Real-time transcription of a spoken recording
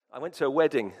I went to a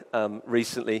wedding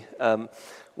recently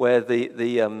where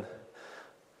the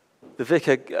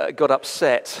vicar got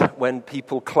upset when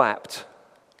people clapped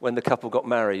when the couple got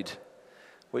married,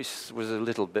 which was a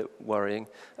little bit worrying.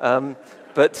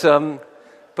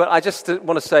 But I just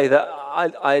want to say that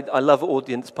I love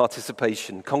audience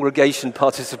participation, congregation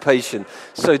participation.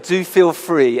 So do feel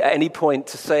free at any point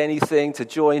to say anything, to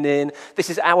join in. This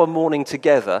is our morning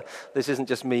together. This isn't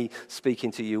just me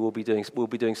speaking to you. We'll be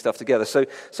doing stuff together. So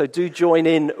do join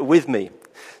in with me.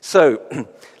 So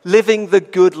living the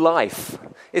good life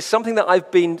is something that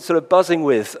I've been sort of buzzing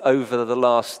with over the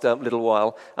last little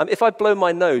while. If I blow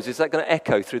my nose, is that going to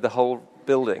echo through the whole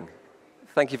building?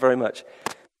 Thank you very much.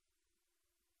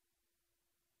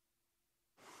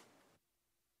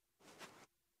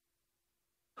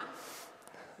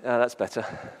 That's better.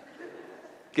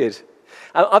 Good.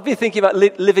 I've been thinking about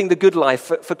living the good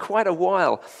life for quite a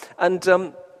while.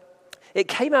 And it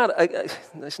came out,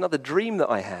 it's another dream that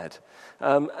I had.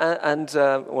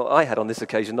 Well, I had on this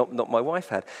occasion, not my wife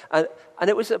had. And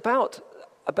it was about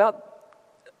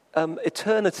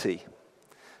eternity.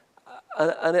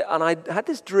 And I had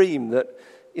this dream that,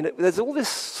 there's all this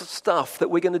stuff that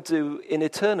we're going to do in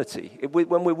eternity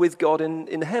when we're with God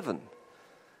in heaven.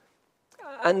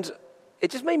 And it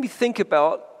just made me think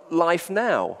about life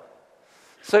now.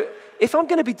 So if I'm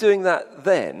going to be doing that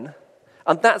then,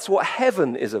 and that's what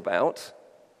heaven is about,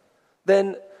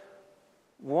 then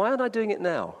why aren't I doing it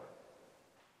now?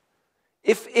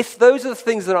 If those are the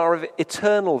things that are of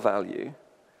eternal value,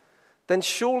 then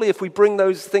surely if we bring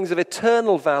those things of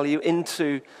eternal value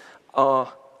into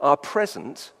our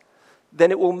present,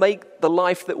 then it will make the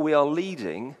life that we are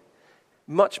leading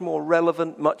much more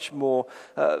relevant, much more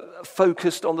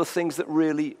focused on the things that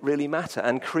really, really matter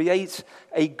and create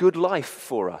a good life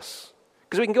for us.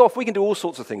 Because we can go off, we can do all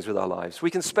sorts of things with our lives.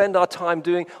 We can spend our time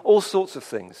doing all sorts of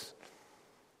things.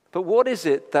 But what is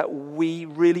it that we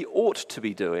really ought to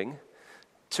be doing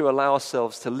to allow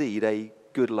ourselves to lead a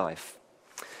good life?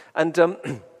 And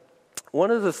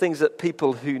one of the things that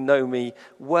people who know me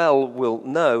well will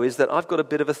know is that I've got a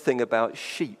bit of a thing about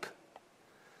sheep.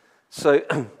 So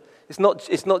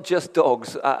It's not just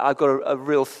dogs. I've got a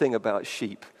real thing about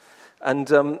sheep. And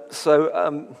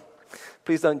so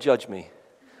please don't judge me.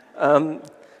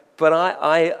 But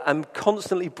I am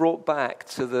constantly brought back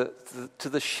to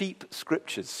the sheep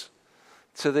scriptures,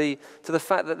 to the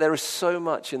fact that there is so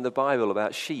much in the Bible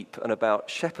about sheep and about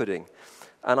shepherding.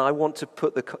 And I want to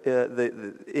put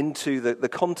into the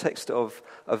context of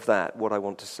that what I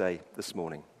want to say this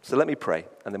morning. So let me pray,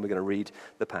 and then we're going to read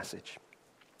the passage.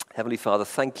 Heavenly Father,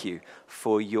 thank you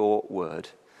for your word.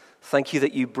 Thank you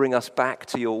that you bring us back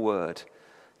to your word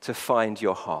to find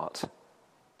your heart.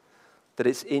 That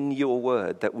it's in your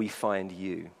word that we find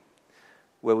you,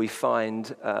 where we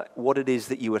find what it is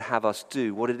that you would have us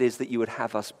do, what it is that you would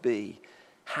have us be,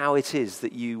 how it is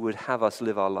that you would have us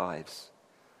live our lives.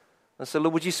 And so,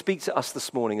 Lord, would you speak to us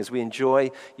this morning as we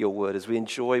enjoy your word, as we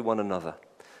enjoy one another,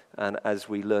 and as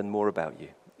we learn more about you.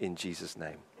 In Jesus'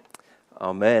 name.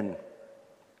 Amen.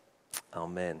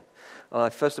 Amen.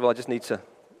 First of all, I just need to...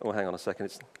 Oh, hang on a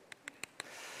second.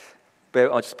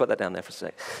 I'll just put that down there for a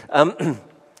sec.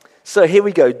 So here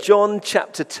we go. John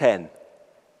chapter 10.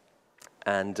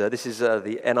 And this is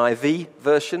the NIV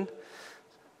version.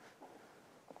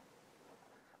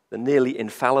 The nearly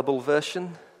infallible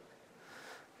version.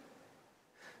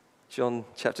 John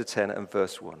chapter 10 and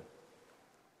verse 1.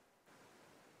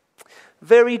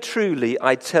 Very truly,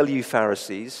 I tell you,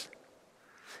 Pharisees,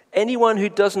 anyone who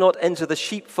does not enter the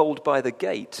sheepfold by the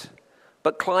gate,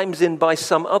 but climbs in by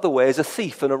some other way, is a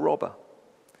thief and a robber.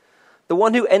 The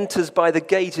one who enters by the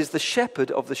gate is the shepherd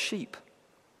of the sheep.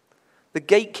 The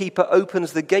gatekeeper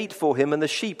opens the gate for him, and the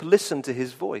sheep listen to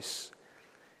his voice.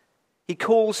 He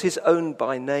calls his own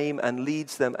by name and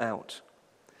leads them out.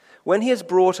 When he has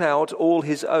brought out all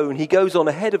his own, he goes on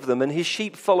ahead of them, and his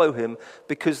sheep follow him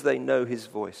because they know his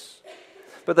voice.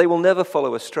 But they will never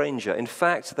follow a stranger. In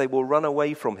fact, they will run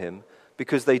away from him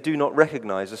because they do not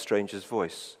recognize a stranger's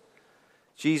voice.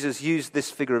 Jesus used this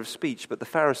figure of speech, but the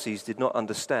Pharisees did not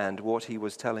understand what he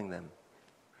was telling them.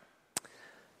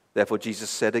 Therefore Jesus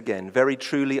said again, very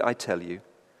truly I tell you,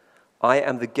 I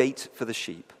am the gate for the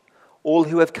sheep. All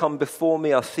who have come before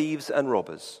me are thieves and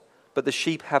robbers, but the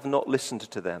sheep have not listened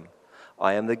to them.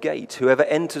 I am the gate. Whoever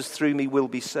enters through me will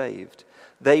be saved.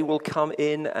 They will come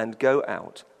in and go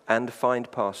out and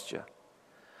find pasture.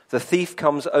 The thief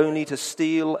comes only to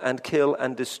steal and kill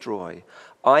and destroy.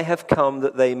 I have come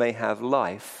that they may have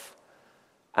life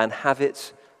and have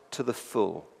it to the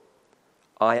full.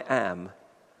 I am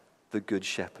the good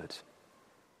shepherd.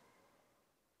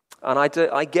 And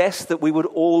I guess that we would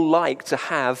all like to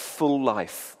have full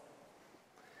life.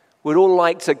 We'd all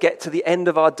like to get to the end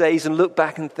of our days and look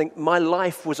back and think, my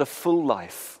life was a full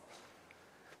life.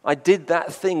 I did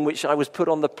that thing which I was put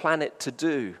on the planet to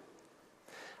do.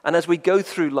 And as we go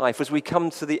through life, as we come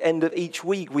to the end of each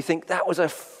week, we think that was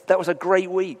a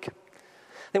great week.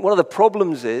 I think one of the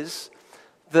problems is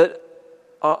that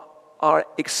our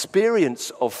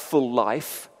experience of full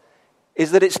life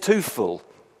is that it's too full.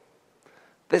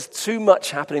 There's too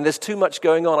much happening. There's too much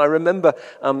going on. I remember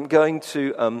going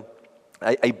to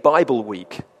a Bible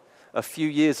week a few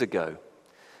years ago,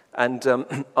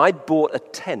 and I'd bought a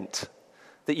tent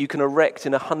that you can erect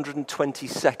in 120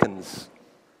 seconds.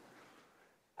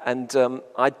 And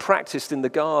I'd practiced in the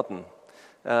garden,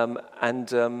 not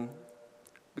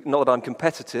that I'm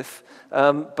competitive,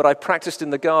 but I practiced in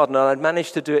the garden, and I'd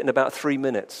managed to do it in about 3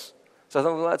 minutes. So I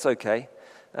thought, well, that's okay.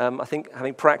 I think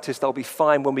having practiced, I'll be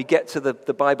fine. When we get to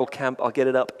the Bible camp, I'll get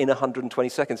it up in 120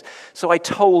 seconds. So I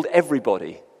told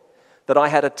everybody that I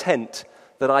had a tent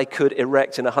that I could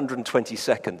erect in 120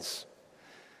 seconds.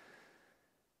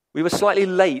 We were slightly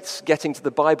late getting to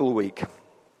the Bible week,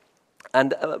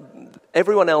 and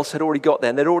everyone else had already got there,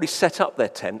 and they'd already set up their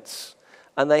tents,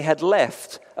 and they had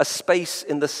left a space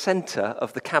in the center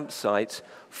of the campsite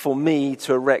for me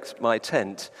to erect my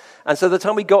tent. And so the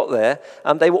time we got there,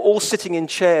 they were all sitting in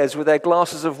chairs with their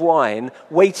glasses of wine,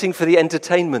 waiting for the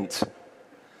entertainment.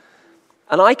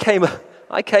 And I came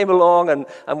along,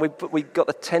 and we got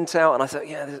the tent out, and I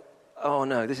thought, oh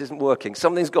no, this isn't working.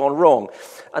 Something's gone wrong.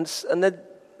 And then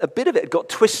a bit of it got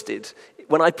twisted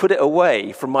when I put it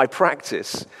away from my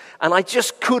practice, and I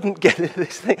just couldn't get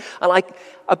this thing. And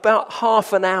about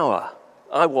half an hour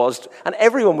and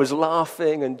everyone was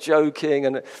laughing and joking,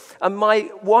 and my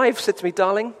wife said to me,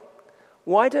 darling,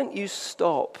 why don't you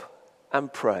stop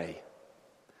and pray?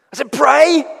 I said,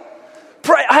 pray?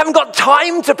 Pray? I haven't got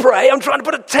time to pray. I'm trying to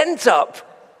put a tent up.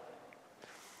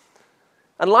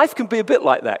 And life can be a bit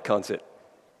like that, can't it?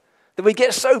 That we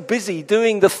get so busy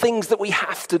doing the things that we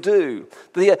have to do.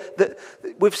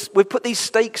 We've put these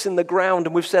stakes in the ground,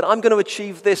 and we've said, I'm going to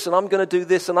achieve this, and I'm going to do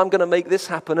this, and I'm going to make this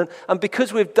happen. And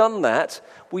because we've done that,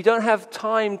 we don't have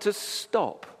time to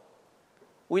stop.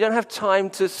 We don't have time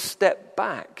to step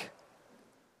back.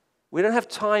 We don't have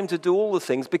time to do all the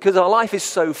things because our life is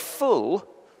so full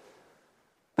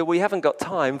that we haven't got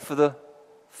time for the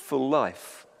full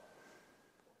life.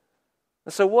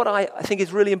 And so what I think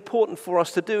is really important for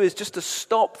us to do is just to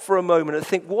stop for a moment and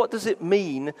think, what does it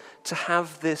mean to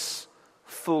have this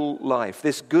full life,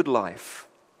 this good life?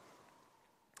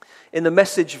 In the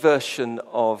Message version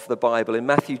of the Bible, in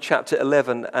Matthew chapter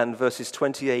 11 and verses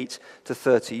 28 to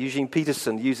 30, Eugene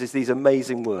Peterson uses these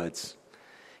amazing words.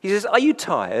 He says, are you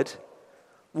tired,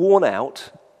 worn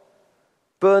out,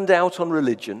 burned out on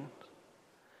religion?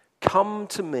 Come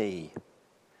to me.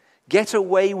 Get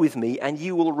away with me and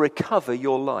you will recover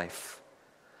your life.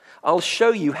 I'll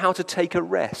show you how to take a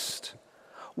rest.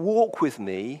 Walk with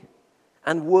me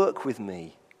and work with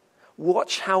me.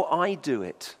 Watch how I do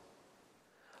it.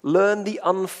 Learn the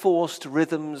unforced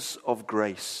rhythms of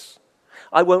grace.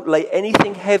 I won't lay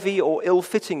anything heavy or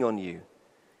ill-fitting on you.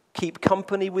 Keep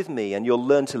company with me and you'll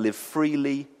learn to live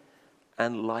freely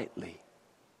and lightly.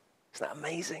 Isn't that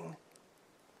amazing?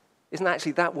 Isn't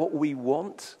actually that what we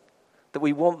want? That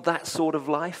we want that sort of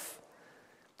life?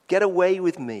 Get away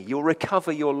with me. You'll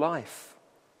recover your life.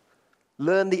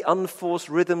 Learn the unforced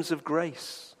rhythms of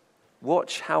grace.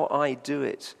 Watch how I do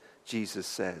it, Jesus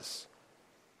says.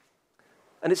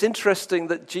 And it's interesting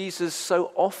that Jesus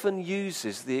so often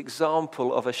uses the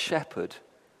example of a shepherd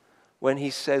when he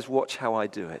says, watch how I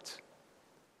do it.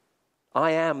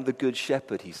 I am the good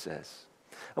shepherd, he says.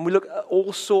 And we look at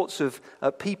all sorts of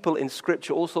people in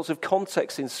Scripture, all sorts of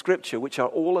contexts in Scripture, which are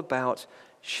all about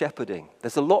shepherding.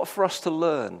 There's a lot for us to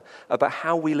learn about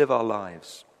how we live our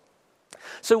lives.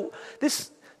 So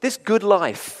this good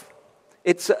life,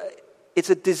 it's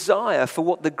a desire for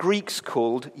what the Greeks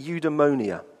called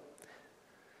eudaimonia.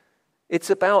 It's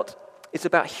about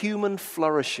human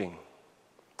flourishing.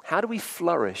 How do we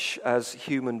flourish as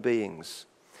human beings?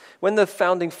 When the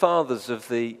founding fathers of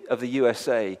the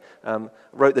USA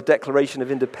wrote the Declaration of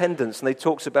Independence, and they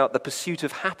talked about the pursuit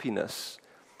of happiness,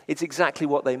 it's exactly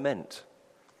what they meant.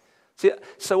 See,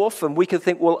 so often we can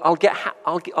think, well,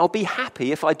 I'll be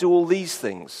happy if I do all these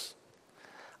things.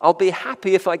 I'll be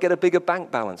happy if I get a bigger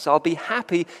bank balance. I'll be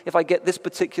happy if I get this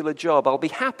particular job. I'll be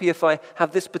happy if I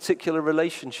have this particular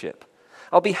relationship.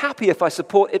 I'll be happy if I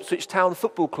support Ipswich Town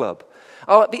Football Club.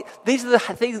 These are the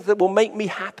things that will make me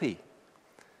happy.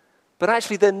 But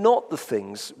actually, they're not the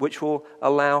things which will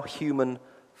allow human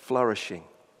flourishing.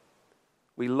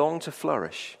 We long to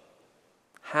flourish.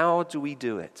 How do we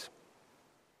do it?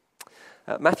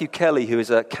 Matthew Kelly, who is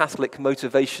a Catholic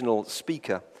motivational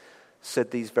speaker,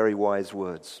 said these very wise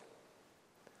words.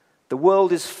 The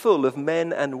world is full of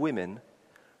men and women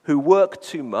who work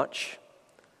too much,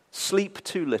 sleep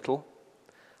too little,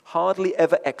 hardly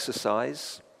ever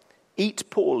exercise, eat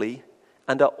poorly,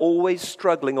 and are always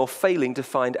struggling or failing to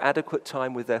find adequate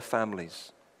time with their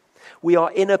families. We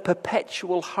are in a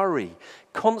perpetual hurry,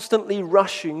 constantly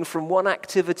rushing from one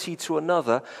activity to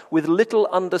another with little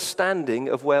understanding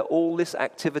of where all this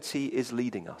activity is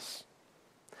leading us.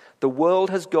 The world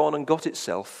has gone and got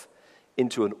itself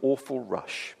into an awful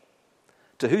rush.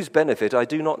 To whose benefit, I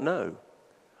do not know.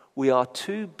 We are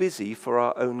too busy for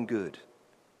our own good.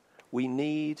 We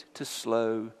need to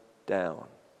slow down.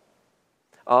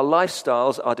 Our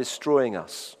lifestyles are destroying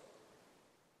us.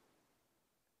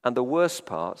 And the worst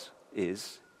part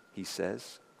is, he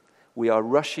says, we are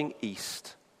rushing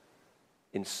east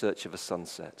in search of a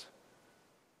sunset.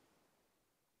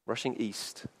 Rushing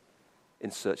east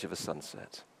in search of a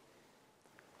sunset.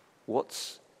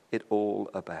 What's it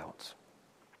all about?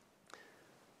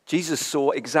 Jesus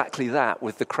saw exactly that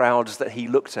with the crowds that he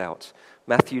looked at.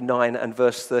 Matthew 9 and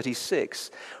verse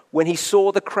 36. When he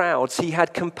saw the crowds, he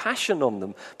had compassion on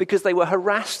them because they were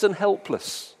harassed and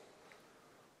helpless,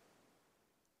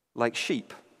 like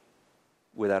sheep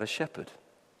without a shepherd.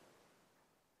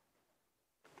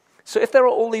 So if there are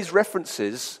all these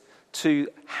references to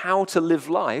how to live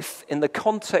life in the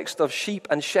context of sheep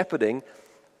and shepherding,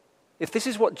 if this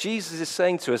is what Jesus is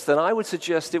saying to us, then I would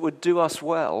suggest it would do us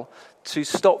well to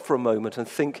stop for a moment and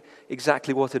think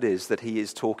exactly what it is that he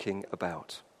is talking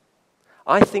about.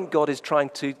 I think God is trying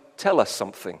to tell us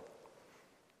something.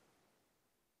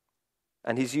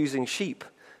 And he's using sheep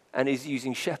and he's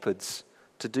using shepherds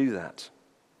to do that.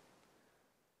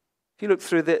 If you look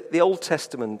through the Old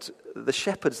Testament, the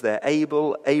shepherds there,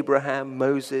 Abel, Abraham,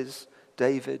 Moses,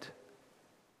 David.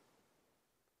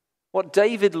 What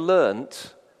David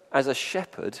learnt as a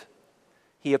shepherd,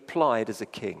 he applied as a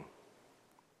king.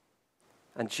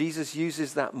 And Jesus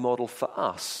uses that model for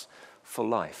us for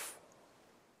life.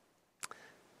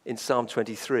 In Psalm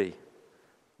 23,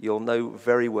 you'll know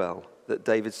very well that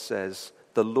David says,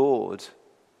 "The Lord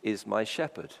is my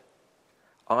shepherd.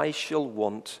 I shall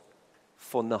want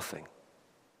for nothing."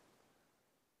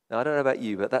 Now, I don't know about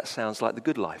you, but that sounds like the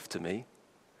good life to me.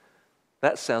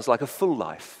 That sounds like a full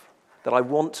life, that I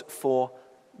want for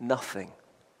nothing.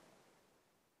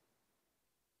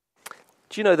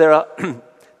 Do you know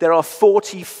there are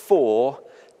 44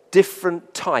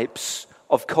 different types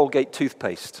of Colgate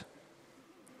toothpaste?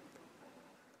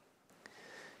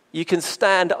 You can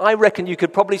stand, I reckon you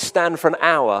could probably stand for an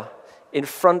hour in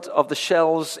front of the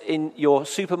shelves in your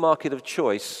supermarket of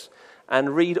choice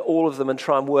and read all of them and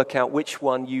try and work out which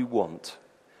one you want.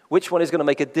 Which one is going to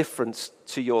make a difference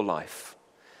to your life?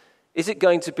 Is it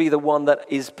going to be the one that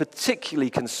is particularly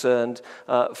concerned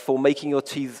for making your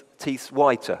teeth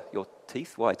whiter? Your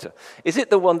teeth whiter. Is it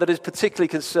the one that is particularly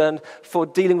concerned for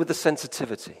dealing with the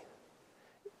sensitivity?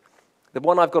 The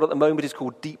one I've got at the moment is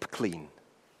called Deep Clean.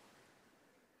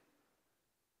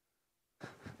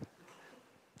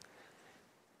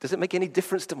 Does it make any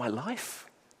difference to my life?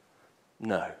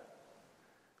 No.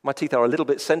 My teeth are a little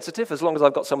bit sensitive. As long as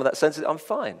I've got some of that sensitive, I'm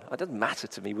fine. It doesn't matter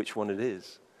to me which one it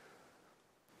is.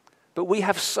 But we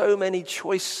have so many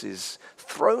choices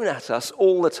thrown at us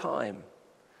all the time.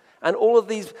 And all of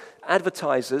these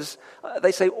advertisers,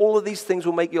 they say all of these things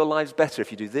will make your lives better if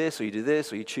you do this, or you do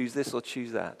this, or you choose this, or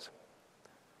choose that.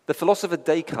 The philosopher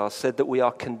Descartes said that we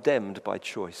are condemned by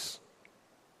choice.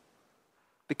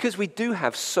 Because we do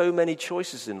have so many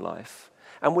choices in life,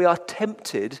 and we are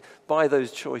tempted by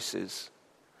those choices,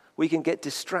 we can get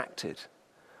distracted.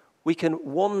 We can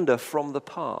wander from the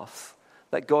path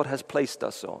that God has placed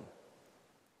us on.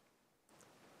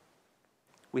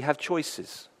 We have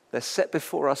choices. They're set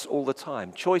before us all the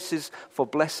time. Choices for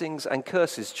blessings and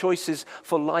curses. Choices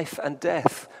for life and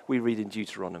death, we read in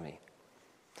Deuteronomy.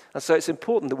 And so it's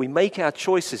important that we make our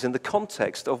choices in the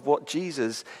context of what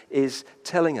Jesus is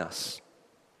telling us.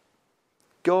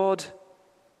 God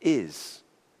is.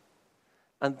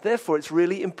 And therefore it's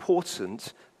really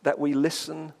important that we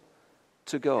listen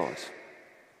to God.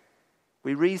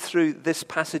 We read through this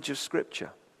passage of Scripture.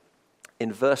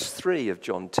 In verse 3 of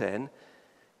John 10,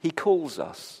 he calls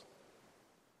us.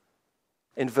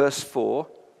 In verse 4,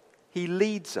 he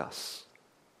leads us.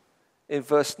 In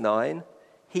verse 9,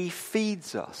 he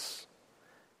feeds us.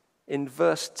 In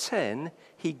verse 10,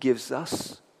 he gives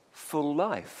us full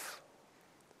life.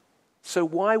 So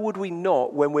why would we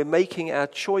not, when we're making our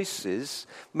choices,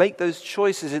 make those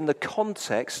choices in the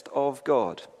context of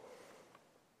God?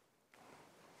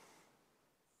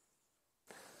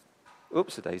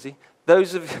 Oops-a-daisy.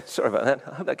 Those of sorry about that.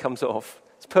 I hope that comes off.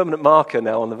 It's a permanent marker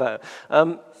now on the van.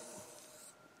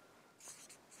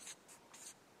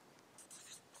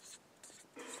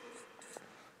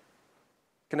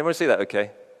 Can everyone see that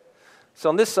okay? So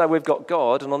on this side we've got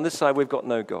God, and on this side we've got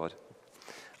no God.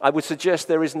 I would suggest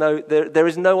there is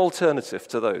no alternative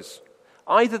to those.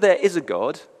 Either there is a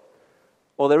God,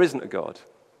 or there isn't a God.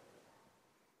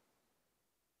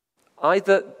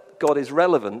 Either God is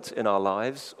relevant in our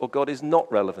lives, or God is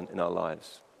not relevant in our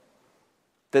lives.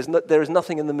 There is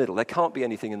nothing in the middle. There can't be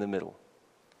anything in the middle.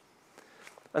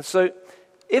 And so,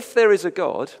 if there is a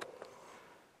God,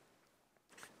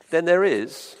 then there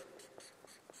is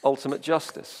ultimate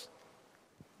justice.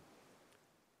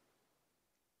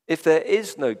 If there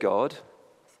is no God,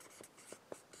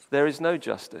 there is no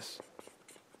justice,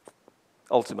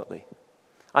 ultimately.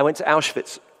 I went to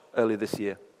Auschwitz earlier this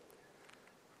year.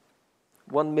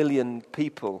 1 million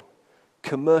people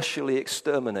commercially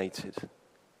exterminated.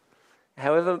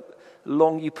 However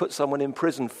long you put someone in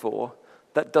prison for,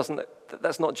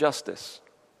 that's not justice.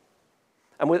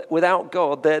 And without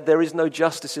God, there is no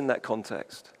justice in that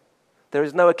context. There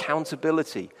is no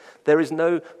accountability. There is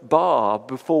no bar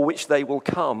before which they will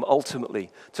come, ultimately,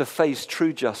 to face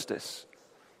true justice.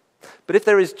 But if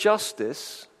there is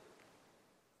justice,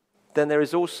 then there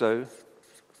is also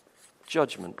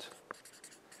judgment.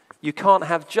 You can't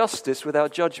have justice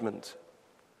without judgment.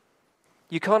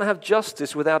 You can't have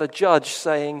justice without a judge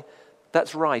saying,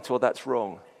 that's right or that's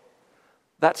wrong.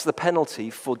 That's the penalty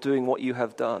for doing what you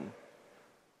have done.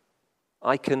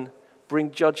 I can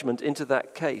bring judgment into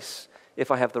that case. If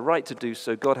I have the right to do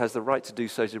so, God has the right to do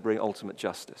so to bring ultimate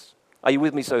justice. Are you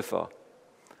with me so far?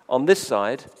 On this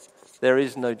side, there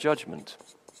is no judgment.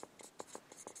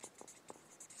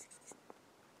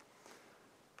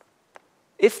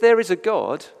 If there is a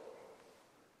God,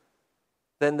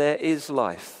 then there is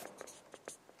life.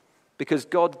 Because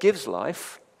God gives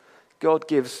life, God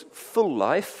gives full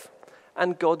life,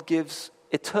 and God gives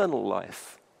eternal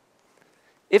life.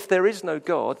 If there is no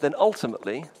God, then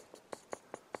ultimately,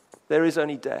 there is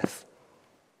only death.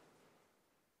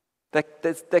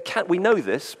 We know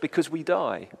this because we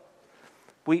die.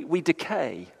 We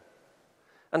decay.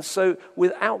 And so,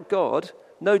 without God,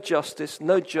 no justice,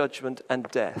 no judgment, and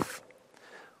death.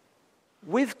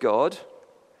 With God,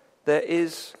 there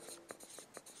is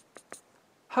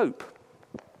hope.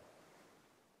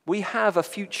 We have a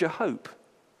future hope.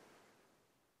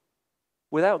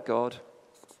 Without God,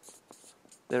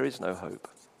 there is no hope.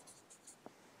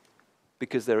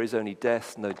 Because there is only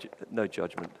death, no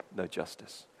judgment, no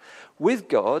justice. With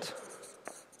God,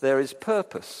 there is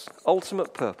purpose,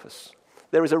 ultimate purpose.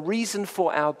 There is a reason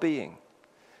for our being.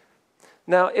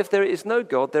 Now, if there is no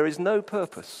God, there is no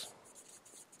purpose.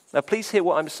 Now, please hear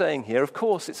what I'm saying here. Of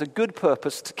course, it's a good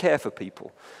purpose to care for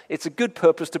people. It's a good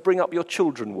purpose to bring up your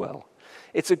children well.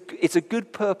 It's a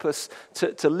good purpose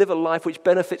to live a life which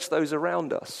benefits those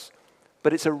around us.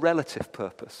 But it's a relative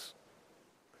purpose.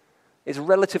 It's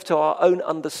relative to our own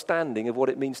understanding of what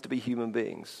it means to be human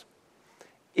beings.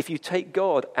 If you take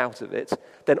God out of it,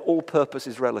 then all purpose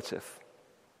is relative.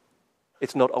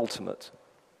 It's not ultimate.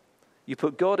 You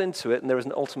put God into it, and there is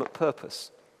an ultimate purpose.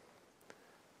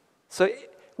 So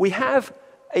we have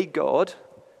a God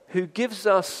who gives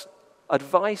us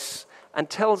advice and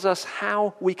tells us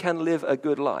how we can live a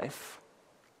good life.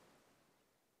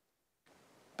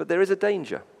 But there is a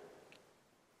danger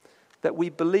that we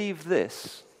believe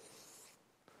this,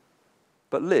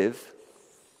 but live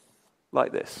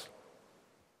like this.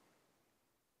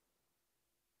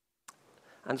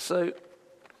 And so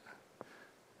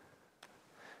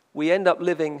we end up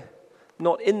living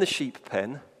not in the sheep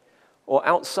pen or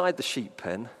outside the sheep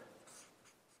pen,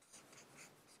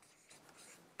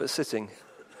 but sitting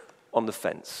on the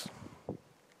fence.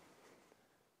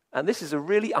 And this is a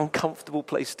really uncomfortable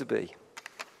place to be.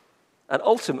 And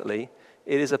ultimately,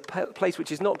 it is a place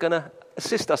which is not going to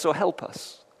assist us or help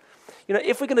us. You know,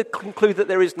 if we're going to conclude that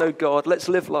there is no God, let's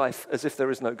live life as if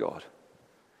there is no God.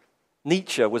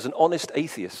 Nietzsche was an honest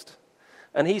atheist.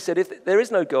 And he said, if there is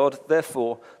no God,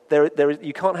 therefore,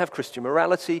 you can't have Christian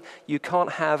morality, you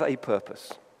can't have a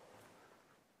purpose.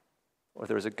 Or if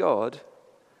there is a God,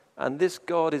 and this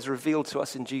God is revealed to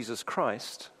us in Jesus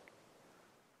Christ,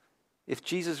 if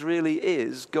Jesus really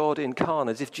is God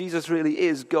incarnate, if Jesus really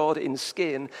is God in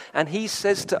skin, and he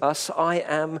says to us, I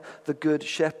am the good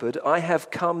shepherd, I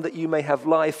have come that you may have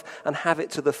life and have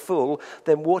it to the full,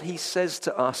 then what he says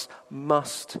to us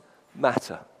must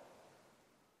matter.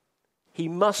 He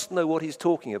must know what he's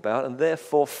talking about, and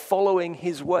therefore following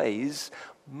his ways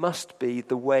must be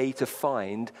the way to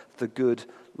find the good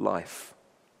life.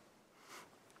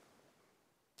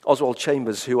 Oswald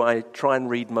Chambers, who I try and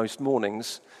read most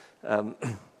mornings,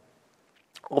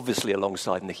 obviously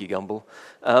alongside Nicky Gumbel,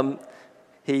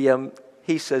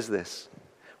 he says this: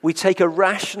 we take a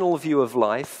rational view of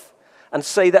life and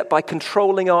say that by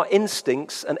controlling our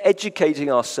instincts and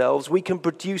educating ourselves, we can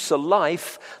produce a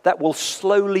life that will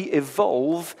slowly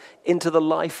evolve into the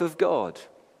life of God.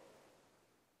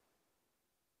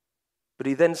 But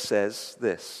he then says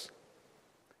this: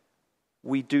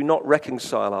 we do not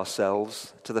reconcile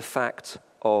ourselves to the fact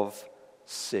of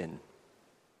sin.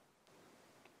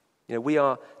 We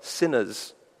are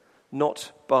sinners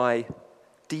not by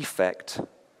defect,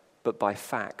 but by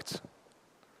fact.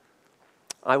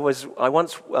 I once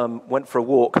went for a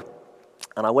walk,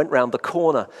 and I went round the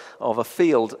corner of a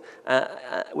field,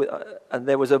 and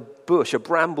there was a bush, a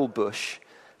bramble bush,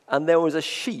 and there was a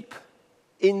sheep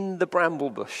in the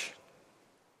bramble bush.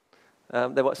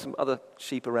 There were some other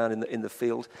sheep around in the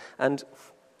field, and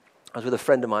I was with a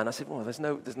friend of mine. I said, well, there's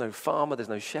no farmer, there's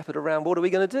no shepherd around. What are we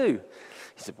going to do?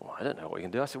 He said, well, I don't know what we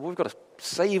can do. I said, well, we've got to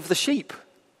save the sheep.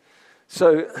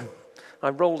 So I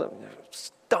rolled up,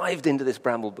 dived into this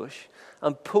bramble bush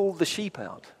and pulled the sheep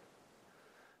out.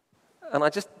 And I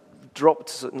just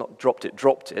dropped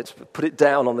it, but put it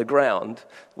down on the ground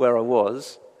where I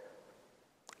was.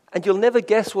 And you'll never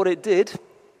guess what it did.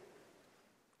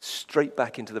 Straight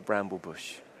back into the bramble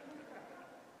bush.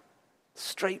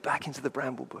 Straight back into the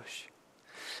bramble bush.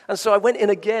 And so I went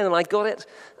in again and I got it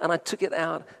and I took it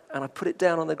out and I put it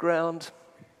down on the ground.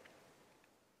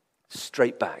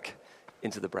 Straight back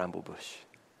into the bramble bush.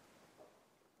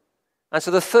 And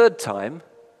so the third time,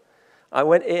 I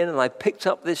went in and I picked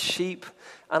up this sheep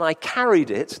and I carried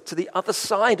it to the other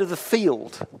side of the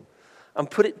field and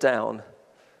put it down.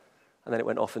 And then it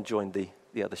went off and joined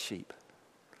the other sheep.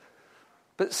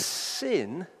 But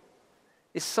sin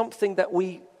is something that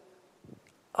we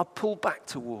are pulled back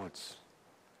towards.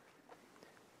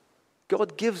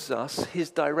 God gives us his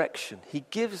direction. He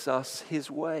gives us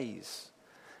his ways.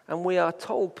 And we are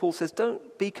told, Paul says,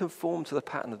 don't be conformed to the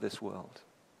pattern of this world.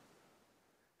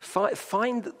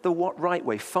 Find the right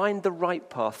way, find the right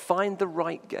path, find the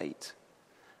right gate,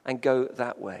 and go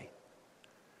that way.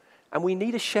 And we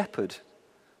need a shepherd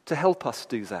to help us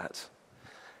do that.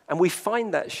 And we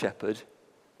find that shepherd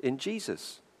in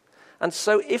Jesus. And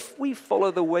so if we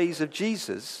follow the ways of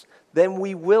Jesus, then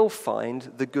we will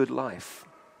find the good life.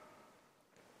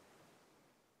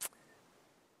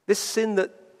 This sin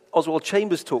that Oswald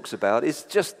Chambers talks about is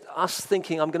just us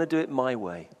thinking, I'm going to do it my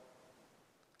way.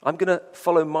 I'm going to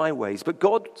follow my ways. But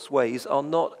God's ways are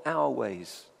not our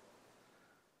ways.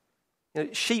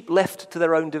 Sheep left to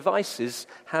their own devices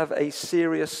have a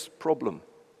serious problem.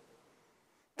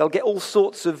 They'll get all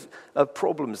sorts of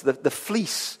problems. The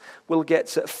fleece will get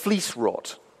fleece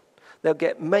rot. They'll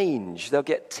get mange. They'll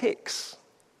get ticks.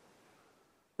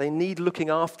 They need looking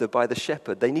after by the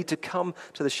shepherd. They need to come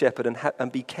to the shepherd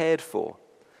and be cared for.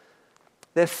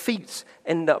 Their feet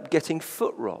end up getting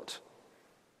foot rot.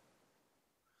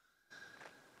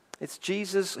 It's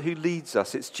Jesus who leads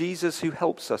us. It's Jesus who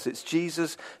helps us. It's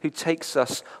Jesus who takes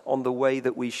us on the way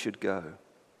that we should go.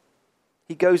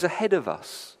 He goes ahead of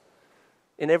us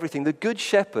in everything. The Good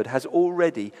Shepherd has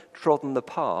already trodden the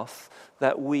path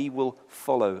that we will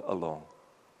follow along.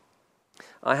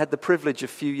 I had the privilege a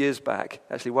few years back,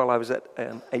 actually while I was at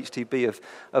HTB,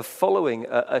 of following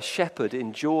a shepherd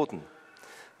in Jordan.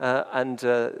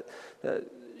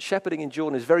 Shepherding in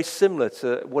Jordan is very similar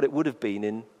to what it would have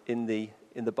been in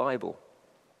the Bible.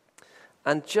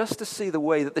 And just to see the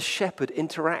way that the shepherd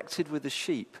interacted with the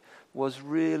sheep was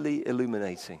really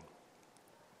illuminating.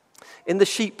 In the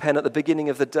sheep pen at the beginning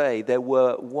of the day, there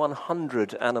were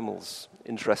 100 animals.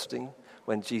 Interesting,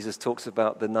 when Jesus talks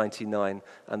about the 99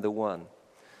 and the 1.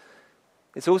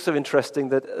 It's also interesting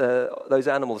that those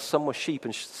animals, some were sheep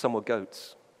and some were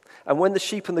goats. And when the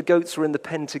sheep and the goats were in the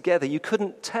pen together, you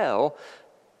couldn't tell,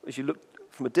 as you looked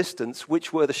from a distance,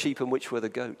 which were the sheep and which were the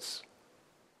goats.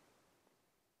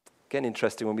 Again,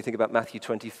 interesting when we think about Matthew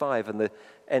 25 and the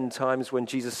end times when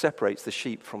Jesus separates the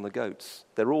sheep from the goats.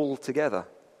 They're all together.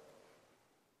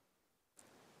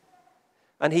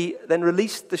 And he then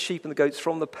released the sheep and the goats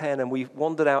from the pen, and we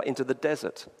wandered out into the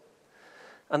desert.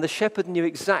 And the shepherd knew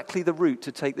exactly the route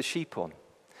to take the sheep on.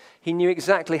 He knew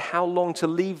exactly how long to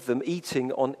leave them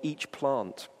eating on each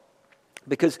plant.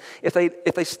 Because if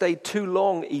they stayed too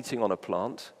long eating on a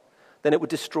plant, then it would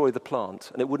destroy the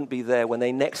plant, and it wouldn't be there when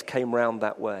they next came round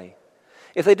that way.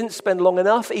 If they didn't spend long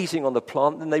enough eating on the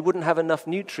plant, then they wouldn't have enough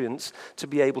nutrients to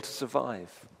be able to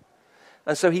survive.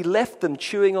 And so he left them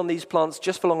chewing on these plants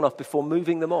just for long enough before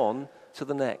moving them on to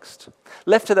the next.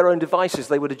 Left to their own devices,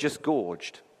 they would have just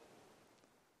gorged.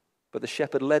 But the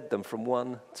shepherd led them from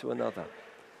one to another.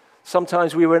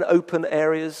 Sometimes we were in open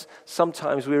areas.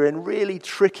 Sometimes we were in really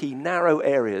tricky, narrow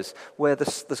areas where,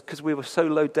 because we were so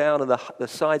low down and the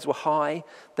sides were high,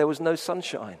 there was no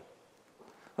sunshine.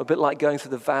 A bit like going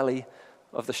through the valley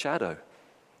of the shadow.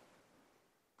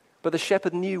 But the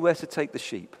shepherd knew where to take the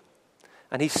sheep.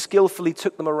 And he skillfully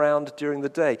took them around during the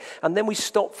day. And then we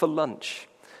stopped for lunch.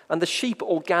 And the sheep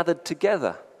all gathered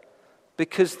together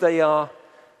because they are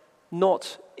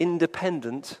not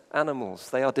independent animals.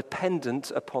 They are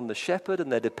dependent upon the shepherd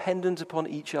and they're dependent upon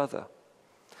each other.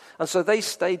 And so they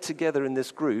stayed together in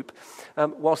this group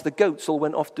whilst the goats all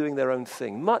went off doing their own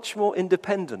thing. Much more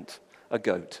independent, a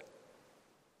goat.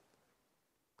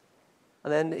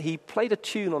 And then he played a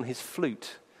tune on his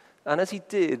flute. And as he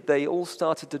did, they all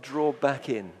started to draw back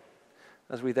in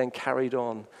as we then carried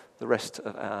on the rest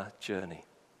of our journey.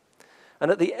 And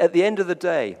at the end of the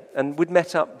day, and we'd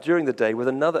met up during the day with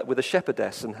a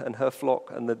shepherdess and her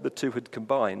flock, and the two had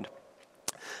combined.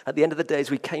 At the end of the day, as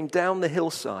we came down the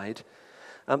hillside,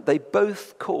 they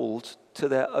both called to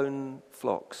their own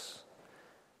flocks.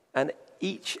 And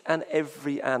each and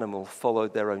every animal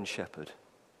followed their own shepherd.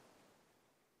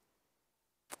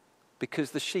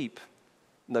 Because the sheep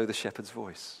know the shepherd's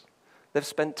voice. They've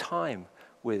spent time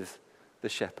with the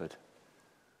shepherd.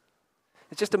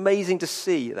 It's just amazing to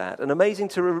see that, and amazing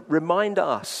to remind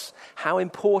us how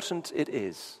important it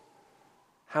is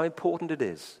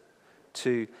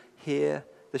to hear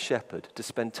the shepherd, to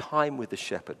spend time with the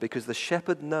shepherd, because the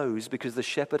shepherd knows, because the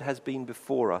shepherd has been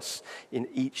before us in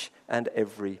each and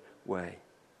every way.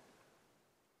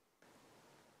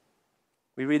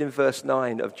 We read in verse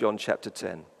 9 of John chapter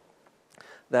 10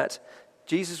 that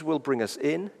Jesus will bring us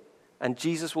in and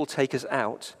Jesus will take us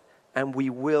out and we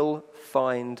will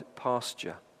find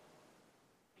pasture.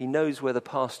 He knows where the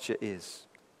pasture is.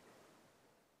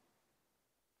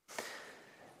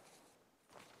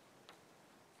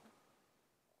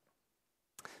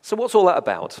 So what's all that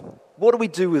about? What do we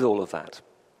do with all of that?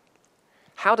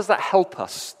 How does that help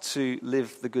us to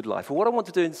live the good life? Well, what I want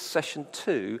to do in session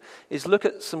 2 is look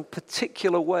at some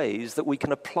particular ways that we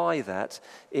can apply that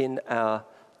in our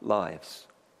lives.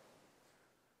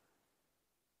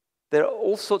 There are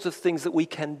all sorts of things that we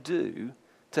can do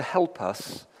to help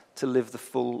us to live the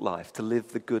full life, to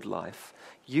live the good life,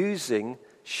 using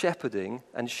shepherding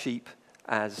and sheep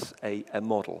as a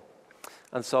model.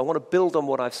 And so I want to build on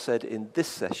what I've said in this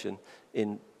session,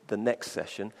 in the next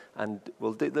session, and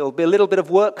there'll be a little bit of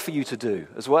work for you to do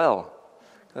as well.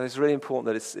 And it's really important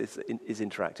that it's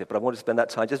interactive, but I want to spend that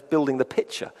time just building the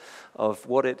picture of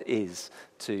what it is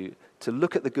to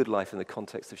look at the good life in the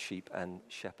context of sheep and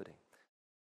shepherding.